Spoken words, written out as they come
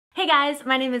Hey guys,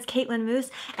 my name is Kaitlin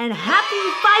Moose, and happy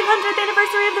 500th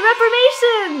anniversary of the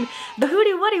Reformation! The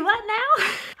hooty woody what now?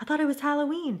 I thought it was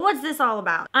Halloween. What's this all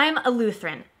about? I'm a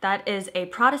Lutheran. That is a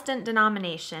Protestant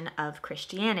denomination of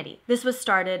Christianity. This was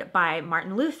started by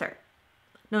Martin Luther.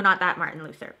 No, not that Martin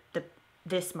Luther.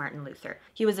 This Martin Luther.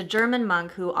 He was a German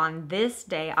monk who on this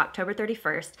day, October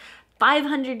 31st,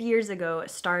 500 years ago,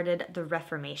 started the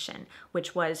Reformation,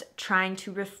 which was trying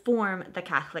to reform the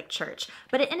Catholic Church.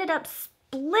 But it ended up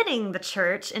splitting the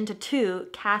church into two,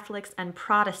 Catholics and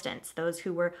Protestants, those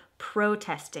who were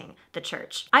protesting the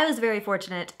church. I was very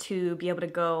fortunate to be able to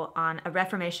go on a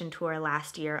Reformation tour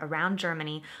last year around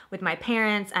Germany with my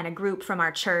parents and a group from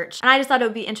our church. And I just thought it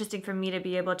would be interesting for me to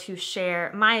be able to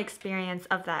share my experience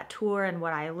of that tour and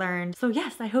what I learned. So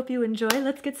yes, I hope you enjoy.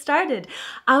 Let's get started.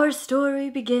 Our story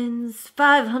begins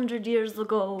 500 years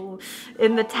ago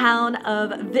in the town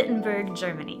of Wittenberg,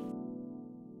 Germany.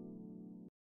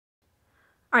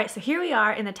 All right, so here we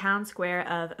are in the town square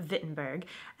of Wittenberg,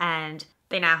 and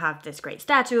they now have this great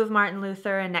statue of Martin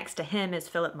Luther, and next to him is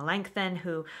Philip Melanchthon,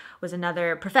 who was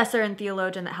another professor and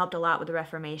theologian that helped a lot with the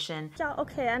Reformation. Yeah,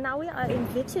 okay, and now we are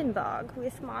in Wittenberg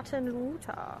with Martin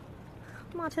Luther.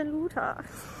 Martin Luther.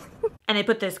 And they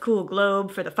put this cool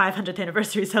globe for the 500th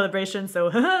anniversary celebration,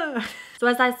 so So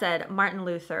as I said, Martin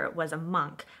Luther was a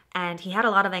monk, and he had a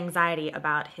lot of anxiety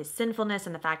about his sinfulness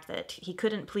and the fact that he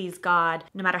couldn't please God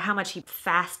no matter how much he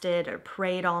fasted or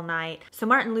prayed all night. So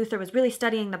Martin Luther was really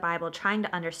studying the Bible, trying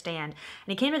to understand,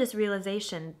 and he came to this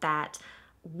realization that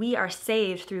we are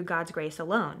saved through God's grace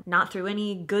alone, not through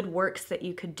any good works that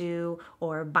you could do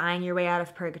or buying your way out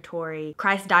of purgatory.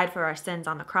 Christ died for our sins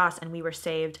on the cross, and we were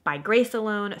saved by grace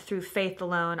alone, through faith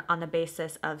alone, on the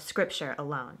basis of Scripture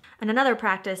alone. And another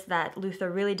practice that Luther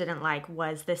really didn't like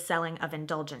was this selling of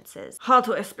indulgences. How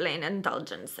to explain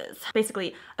indulgences?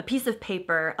 Basically, a piece of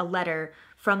paper, a letter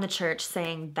from the church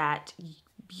saying that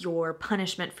your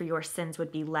punishment for your sins would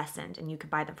be lessened, and you could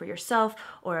buy them for yourself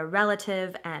or a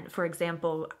relative, and for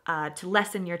example, to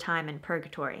lessen your time in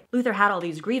purgatory. Luther had all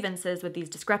these grievances with these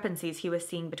discrepancies he was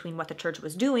seeing between what the church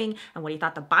was doing and what he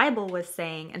thought the Bible was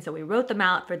saying, and so he wrote them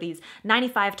out for these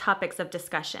 95 topics of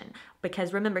discussion,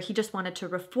 because remember, he just wanted to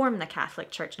reform the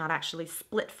Catholic Church, not actually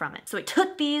split from it. So he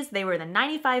took these, they were the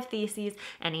 95 Theses,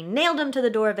 and he nailed them to the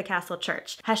door of the Castle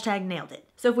Church. Hashtag nailed it.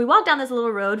 So if we walk down this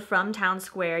little road from Town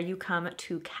Square, you come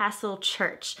to Castle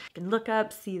Church. You can look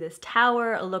up, see this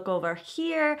tower, look over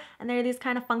here, and there are these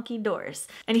kind of funky doors.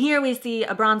 And here we see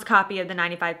a bronze copy of the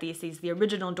 95 Theses. The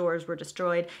original doors were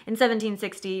destroyed in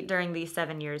 1760 during the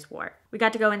 7 Years' War. We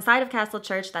got to go inside of Castle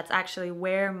Church. That's actually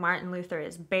where Martin Luther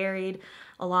is buried,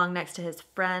 along next to his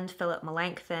friend, Philip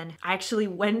Melanchthon. I actually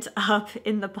went up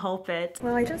in the pulpit.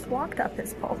 Well, I just walked up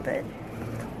his pulpit.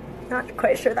 Not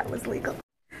quite sure that was legal.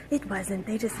 It wasn't,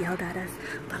 they just yelled at us.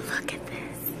 But look at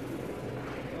this.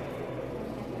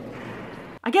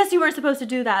 I guess you weren't supposed to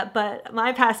do that, but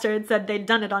my pastor had said they'd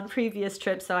done it on previous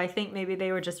trips, so I think maybe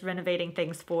they were just renovating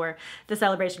things for the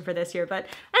celebration for this year. But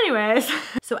anyways,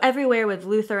 so everywhere with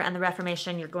Luther and the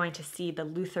Reformation, you're going to see the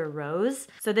Luther rose.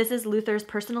 So this is Luther's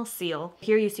personal seal.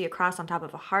 Here you see a cross on top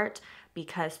of a heart,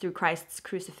 because through Christ's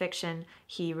crucifixion,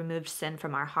 he removed sin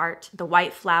from our heart. The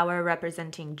white flower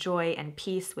representing joy and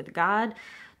peace with God.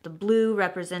 The blue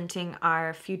representing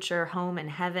our future home in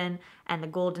heaven, and the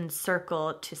golden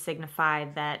circle to signify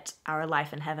that our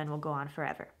life in heaven will go on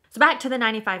forever. So back to the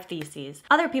 95 Theses.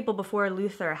 Other people before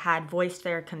Luther had voiced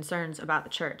their concerns about the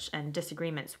church and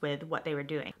disagreements with what they were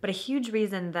doing. But a huge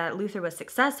reason that Luther was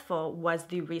successful was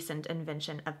the recent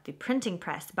invention of the printing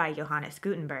press by Johannes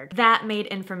Gutenberg. That made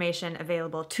information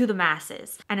available to the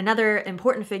masses. And another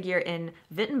important figure in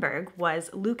Wittenberg was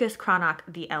Lucas Cranach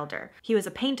the Elder. He was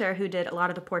a painter who did a lot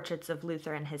of the portraits of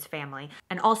Luther and his family,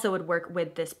 and also would work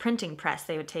with this printing press.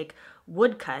 They would take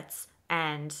woodcuts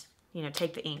and,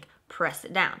 take the ink, press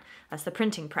it down. That's the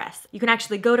printing press. You can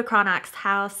actually go to Cranach's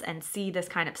house and see this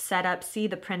kind of setup, see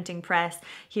the printing press.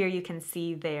 Here you can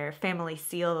see their family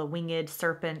seal, a winged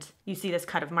serpent. You see this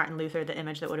cut of Martin Luther, the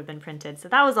image that would have been printed. So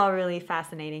that was all really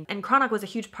fascinating. And Cranach was a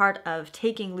huge part of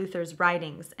taking Luther's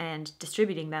writings and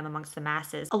distributing them amongst the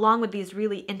masses, along with these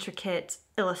really intricate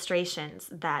illustrations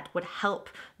that would help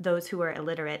those who were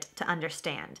illiterate to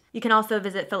understand. You can also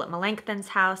visit Philip Melanchthon's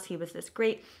house. He was this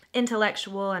great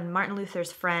intellectual and Martin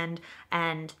Luther's friend,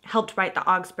 and helped write the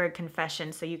Augsburg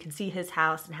Confession, so you can see his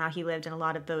house and how he lived in a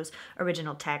lot of those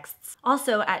original texts.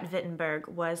 Also at Wittenberg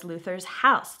was Luther's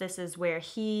house. This is where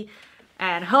he,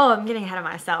 and I'm getting ahead of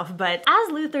myself, but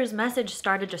as Luther's message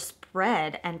started to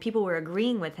spread and people were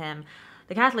agreeing with him,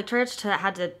 the Catholic Church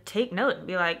had to take note and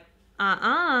be like,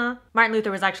 Martin Luther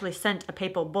was actually sent a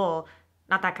papal bull,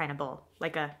 not that kind of bull,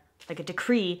 like a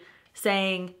decree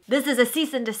saying, this is a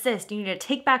cease and desist. You need to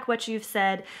take back what you've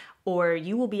said or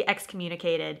you will be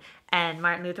excommunicated. And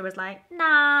Martin Luther was like,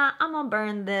 nah, I'm gonna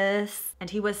burn this. And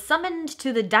he was summoned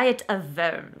to the Diet of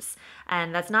Worms.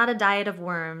 And that's not a diet of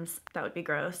worms. That would be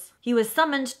gross. He was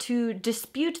summoned to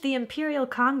dispute the Imperial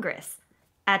Congress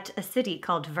at a city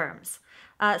called Worms.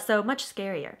 So much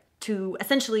scarier. To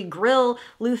essentially grill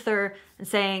Luther and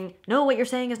saying, no, what you're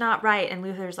saying is not right. And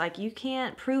Luther's like, you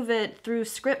can't prove it through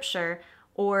scripture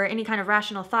or any kind of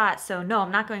rational thought. So no,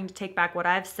 I'm not going to take back what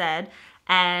I've said.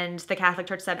 And the Catholic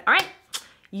Church said, all right,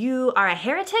 you are a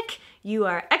heretic, you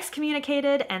are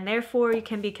excommunicated, and therefore you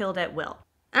can be killed at will.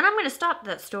 And I'm going to stop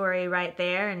that story right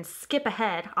there and skip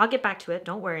ahead. I'll get back to it,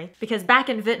 don't worry. Because back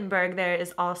in Wittenberg, there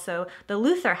is also the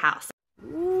Luther House.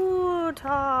 Luther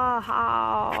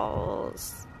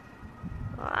House.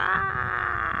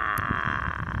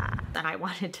 And I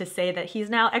wanted to say that he's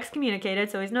now excommunicated,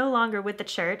 so he's no longer with the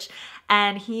church,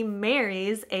 and he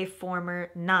marries a former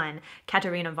nun,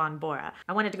 Katharina von Bora.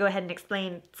 I wanted to go ahead and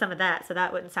explain some of that so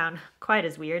that wouldn't sound quite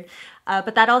as weird,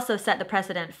 but that also set the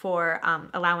precedent for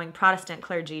allowing Protestant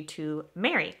clergy to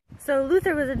marry. So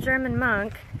Luther was a German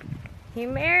monk. He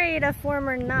married a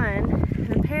former nun,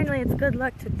 and apparently it's good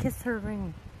luck to kiss her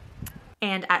ring.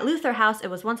 And at Luther House,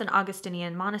 it was once an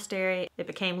Augustinian monastery. It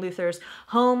became Luther's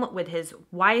home with his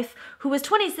wife, who was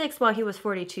 26 while he was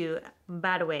 42,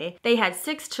 by the way. They had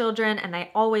 6 children, and they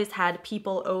always had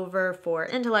people over for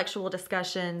intellectual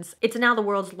discussions. It's now the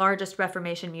world's largest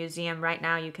Reformation museum. Right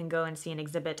now, you can go and see an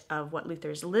exhibit of what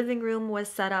Luther's living room was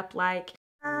set up like.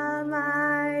 A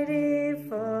mighty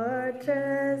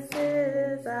fortress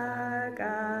is our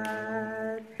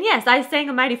God. Yes, I sang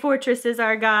A Mighty Fortress is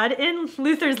Our God in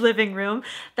Luther's living room.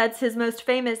 That's his most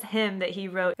famous hymn that he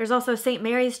wrote. There's also St.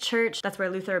 Mary's Church. That's where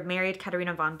Luther married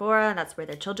Katharina von Bora. That's where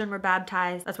their children were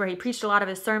baptized. That's where he preached a lot of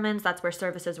his sermons. That's where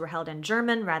services were held in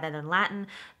German rather than Latin.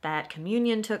 That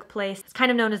communion took place. It's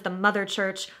kind of known as the mother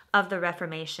church of the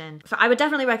Reformation. So I would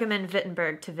definitely recommend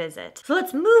Wittenberg to visit. So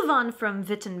let's move on from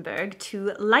Wittenberg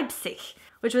to Leipzig,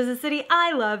 which was a city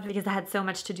I loved because it had so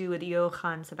much to do with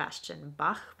Johann Sebastian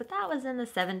Bach, but that was in the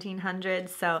 1700s,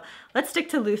 so let's stick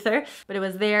to Luther. But it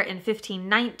was there in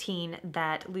 1519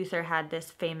 that Luther had this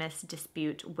famous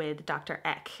dispute with Dr.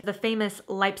 Eck, the famous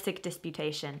Leipzig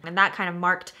disputation, and that kind of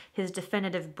marked his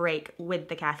definitive break with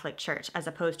the Catholic Church as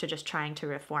opposed to just trying to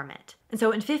reform it. And so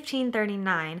in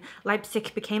 1539,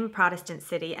 Leipzig became a Protestant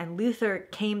city and Luther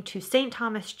came to St.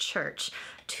 Thomas Church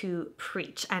to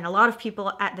preach. And a lot of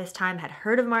people at this time had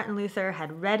heard of Martin Luther,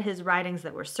 had read his writings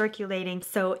that were circulating.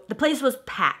 So the place was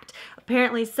packed.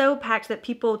 Apparently so packed that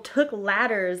people took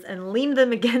ladders and leaned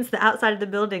them against the outside of the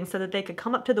building so that they could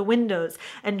come up to the windows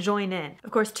and join in.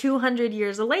 Of course, 200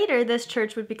 years later, this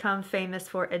church would become famous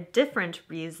for a different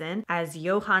reason, as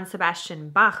Johann Sebastian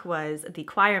Bach was the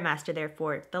choir master there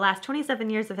for the last 27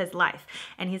 years of his life.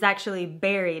 And he's actually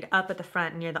buried up at the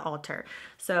front near the altar.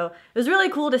 So it was really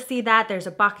cool to see that. There's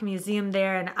a Bach museum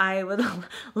there, and I would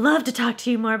love to talk to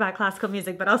you more about classical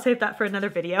music, but I'll save that for another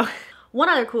video. One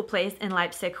other cool place in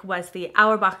Leipzig was the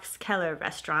Auerbach's Keller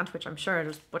restaurant, which I'm sure I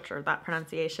just butchered that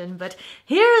pronunciation, but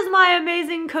here's my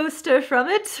amazing coaster from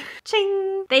it.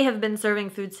 Ching! They have been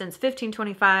serving food since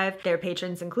 1525. Their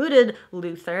patrons included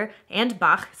Luther and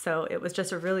Bach, so it was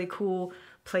just a really cool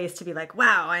place to be like,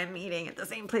 wow, I'm eating at the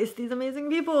same place these amazing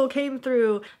people came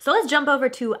through. So let's jump over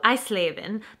to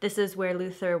Eisleben. This is where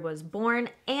Luther was born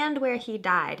and where he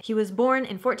died. He was born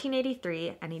in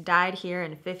 1483 and he died here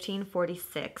in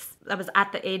 1546. That was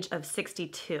at the age of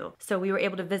 62. So we were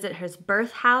able to visit his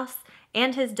birth house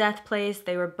and his death place.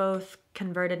 They were both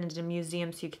converted into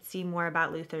museums so you could see more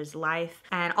about Luther's life.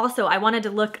 And also I wanted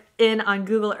to look in on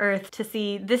Google Earth to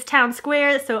see this town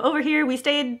square. So over here we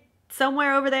stayed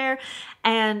somewhere over there,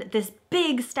 and this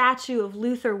big statue of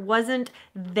Luther wasn't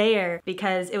there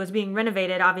because it was being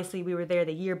renovated. Obviously, we were there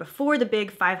the year before the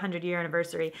big 500-year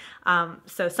anniversary,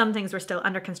 so some things were still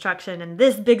under construction, and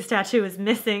this big statue is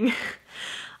missing.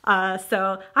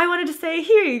 So I wanted to say,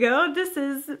 here you go, this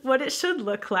is what it should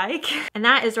look like. And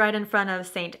that is right in front of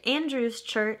St. Andrew's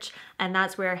Church, and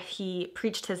that's where he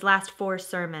preached his last 4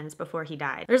 sermons before he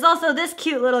died. There's also this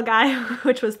cute little guy,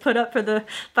 which was put up for the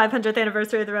 500th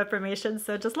anniversary of the Reformation,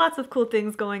 so just lots of cool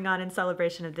things going on in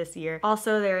celebration of this year.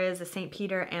 Also, there is a St.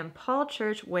 Peter and Paul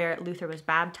Church where Luther was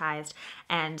baptized,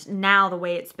 and now the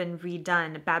way it's been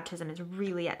redone, baptism is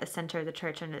really at the center of the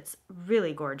church, and it's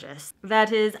really gorgeous.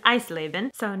 That is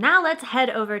Eisleben. So now let's head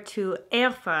over to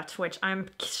Erfurt, which I'm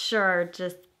sure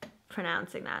just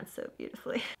pronouncing that so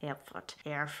beautifully. Erfurt,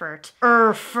 Erfurt,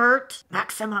 Erfurt,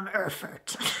 maximum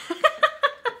Erfurt.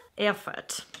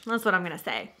 Erfurt, that's what I'm gonna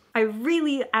say. I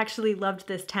really actually loved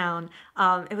this town.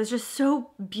 It was just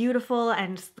so beautiful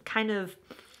and kind of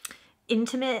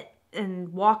intimate and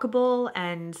walkable,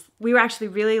 and we were actually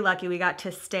really lucky. We got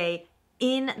to stay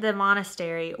in the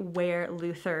monastery where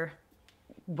Luther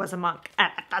was a monk.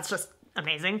 That's just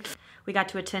amazing. We got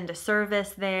to attend a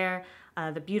service there,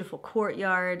 the beautiful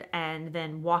courtyard, and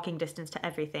then walking distance to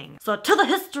everything. So to the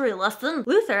history lesson,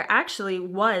 Luther actually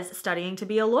was studying to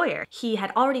be a lawyer. He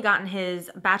had already gotten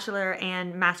his bachelor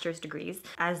and master's degrees.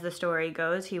 As the story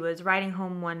goes, he was riding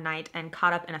home one night and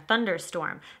caught up in a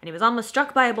thunderstorm, and he was almost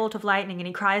struck by a bolt of lightning, and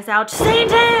he cries out,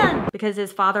 "Saint Anne!" Because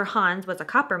his father Hans was a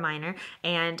copper miner,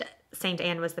 and Saint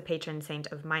Anne was the patron saint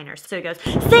of miners. So he goes,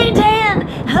 "Saint Anne,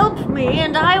 help me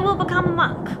and I will become a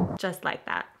monk." Just like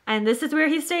that. And this is where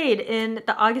he stayed, in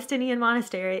the Augustinian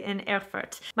monastery in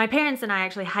Erfurt. My parents and I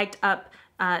actually hiked up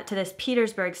to this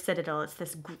Petersburg citadel. It's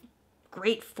this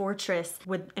great fortress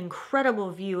with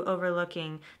incredible view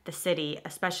overlooking the city,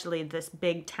 especially this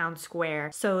big town square.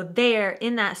 So there,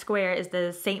 in that square, is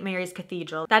the St. Mary's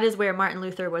Cathedral. That is where Martin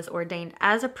Luther was ordained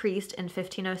as a priest in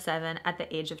 1507 at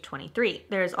the age of 23.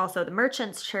 There's also the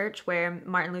Merchants Church where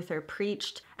Martin Luther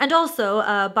preached. And also,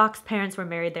 Bach's parents were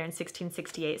married there in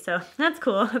 1668, so that's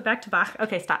cool. Back to Bach.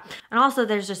 Okay, stop. And also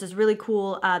there's just this really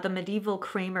cool, the medieval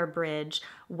Kramer Bridge,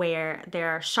 where there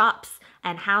are shops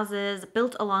and houses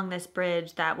built along this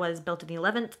bridge that was built in the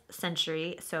 11th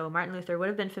century, so Martin Luther would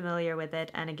have been familiar with it,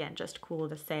 and again, just cool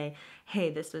to say, hey,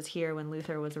 this was here when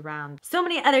Luther was around. So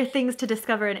many other things to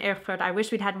discover in Erfurt. I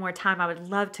wish we'd had more time. I would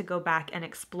love to go back and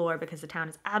explore because the town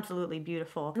is absolutely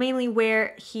beautiful. Mainly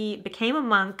where he became a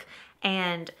monk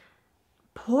and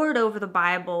pored over the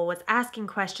Bible, was asking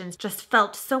questions, just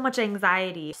felt so much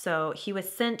anxiety. So he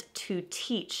was sent to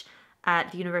teach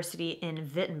at the university in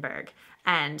Wittenberg.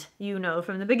 And you know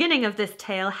from the beginning of this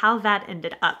tale how that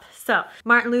ended up. So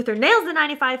Martin Luther nails the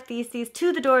 95 Theses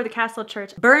to the door of the castle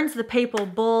church, burns the papal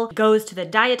bull, goes to the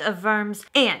Diet of Worms,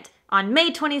 and on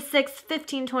May 26,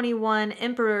 1521,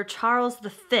 Emperor Charles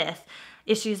V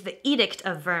issues the Edict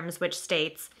of Worms, which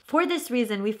states, "For this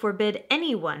reason we forbid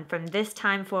anyone from this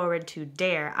time forward to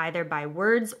dare, either by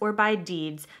words or by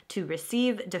deeds, to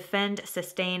receive, defend,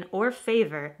 sustain, or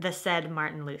favor the said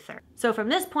Martin Luther." So from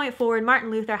this point forward, Martin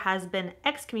Luther has been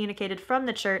excommunicated from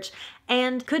the church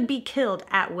and could be killed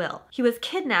at will. He was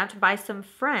kidnapped by some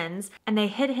friends, and they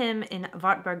hid him in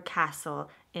Wartburg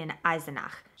Castle in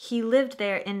Eisenach. He lived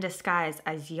there in disguise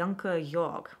as Junker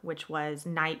Jorg, which was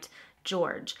Knight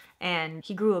George, and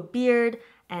he grew a beard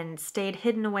and stayed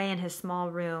hidden away in his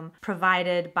small room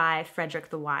provided by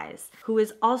Frederick the Wise, who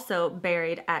is also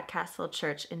buried at Castle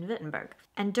Church in Wittenberg.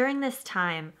 And during this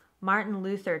time, Martin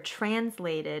Luther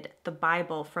translated the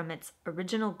Bible from its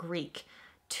original Greek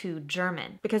to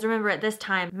German. Because remember, at this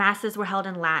time, masses were held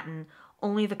in Latin,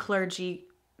 only the clergy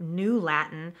knew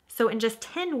Latin. So in just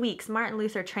 10 weeks, Martin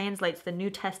Luther translates the New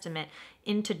Testament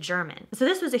into German. So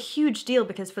this was a huge deal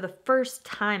because for the first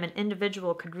time, an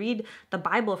individual could read the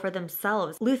Bible for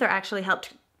themselves. Luther actually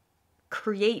helped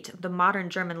create the modern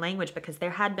German language because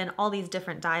there had been all these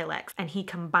different dialects, and he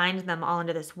combined them all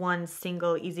into this one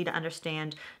single, easy to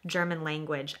understand German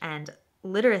language. And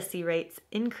literacy rates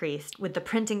increased with the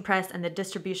printing press and the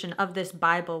distribution of this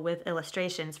Bible with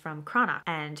illustrations from Cranach,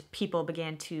 and people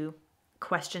began to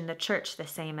question the church the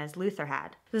same as Luther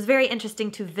had. It was very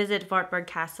interesting to visit Wartburg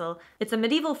Castle. It's a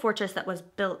medieval fortress that was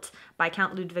built by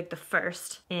Count Ludwig I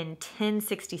in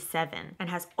 1067 and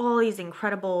has all these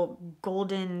incredible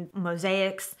golden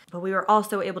mosaics, but we were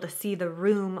also able to see the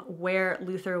room where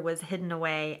Luther was hidden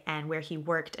away and where he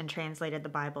worked and translated the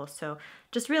Bible. So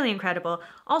just really incredible.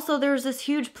 Also, there was this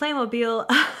huge Playmobil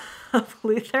of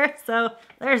Luther, so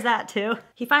there's that too.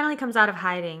 He finally comes out of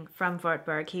hiding from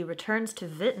Wartburg. He returns to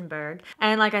Wittenberg,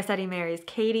 and like I said, he marries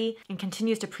Katie and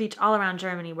continues to preach all around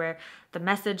Germany, where the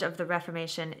message of the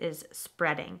Reformation is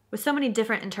spreading. With so many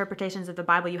different interpretations of the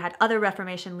Bible, you had other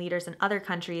Reformation leaders in other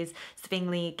countries,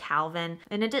 Zwingli, Calvin,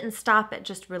 and it didn't stop at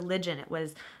just religion. It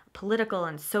was political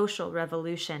and social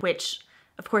revolution, which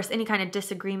of course, any kind of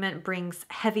disagreement brings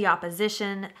heavy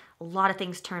opposition. A lot of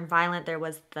things turn violent. There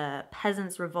was the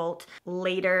Peasants' Revolt,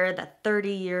 later the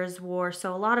 30 Years' War,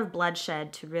 so a lot of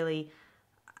bloodshed to really,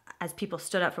 as people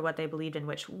stood up for what they believed in,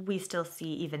 which we still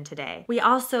see even today. We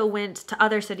also went to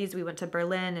other cities. We went to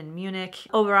Berlin and Munich,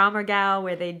 Oberammergau,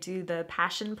 where they do the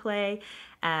Passion Play,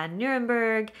 and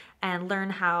Nuremberg, and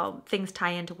learn how things tie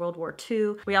into World War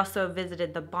II. We also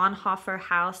visited the Bonhoeffer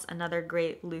House, another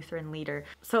great Lutheran leader.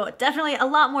 So definitely a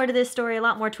lot more to this story, a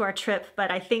lot more to our trip, but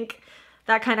I think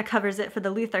that kind of covers it for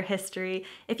the Luther history.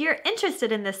 If you're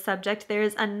interested in this subject,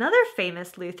 there's another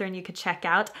famous Lutheran you could check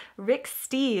out, Rick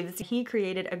Steves. He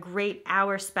created a great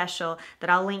hour special that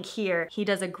I'll link here. He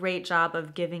does a great job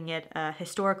of giving it a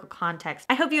historical context.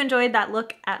 I hope you enjoyed that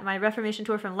look at my Reformation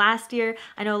tour from last year.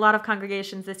 I know a lot of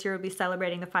congregations this year will be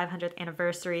celebrating the 500th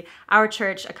anniversary. Our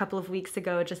church a couple of weeks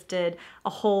ago just did a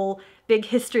whole big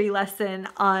history lesson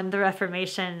on the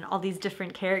Reformation, all these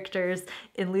different characters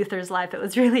in Luther's life. It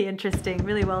was really interesting,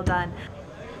 really well done.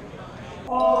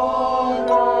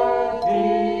 Our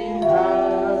King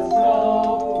has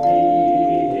no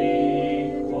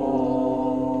equal.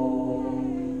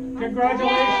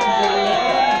 Congratulations,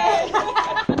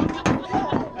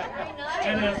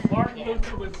 and as Martin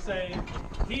Luther would say,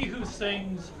 he who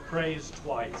sings prays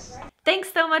twice.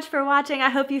 Thanks so much for watching. I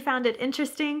hope you found it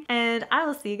interesting, and I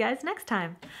will see you guys next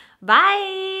time.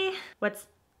 Bye! What's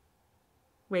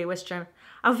German?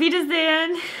 Auf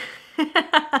Wiedersehen!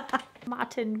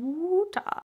 Martin Luther.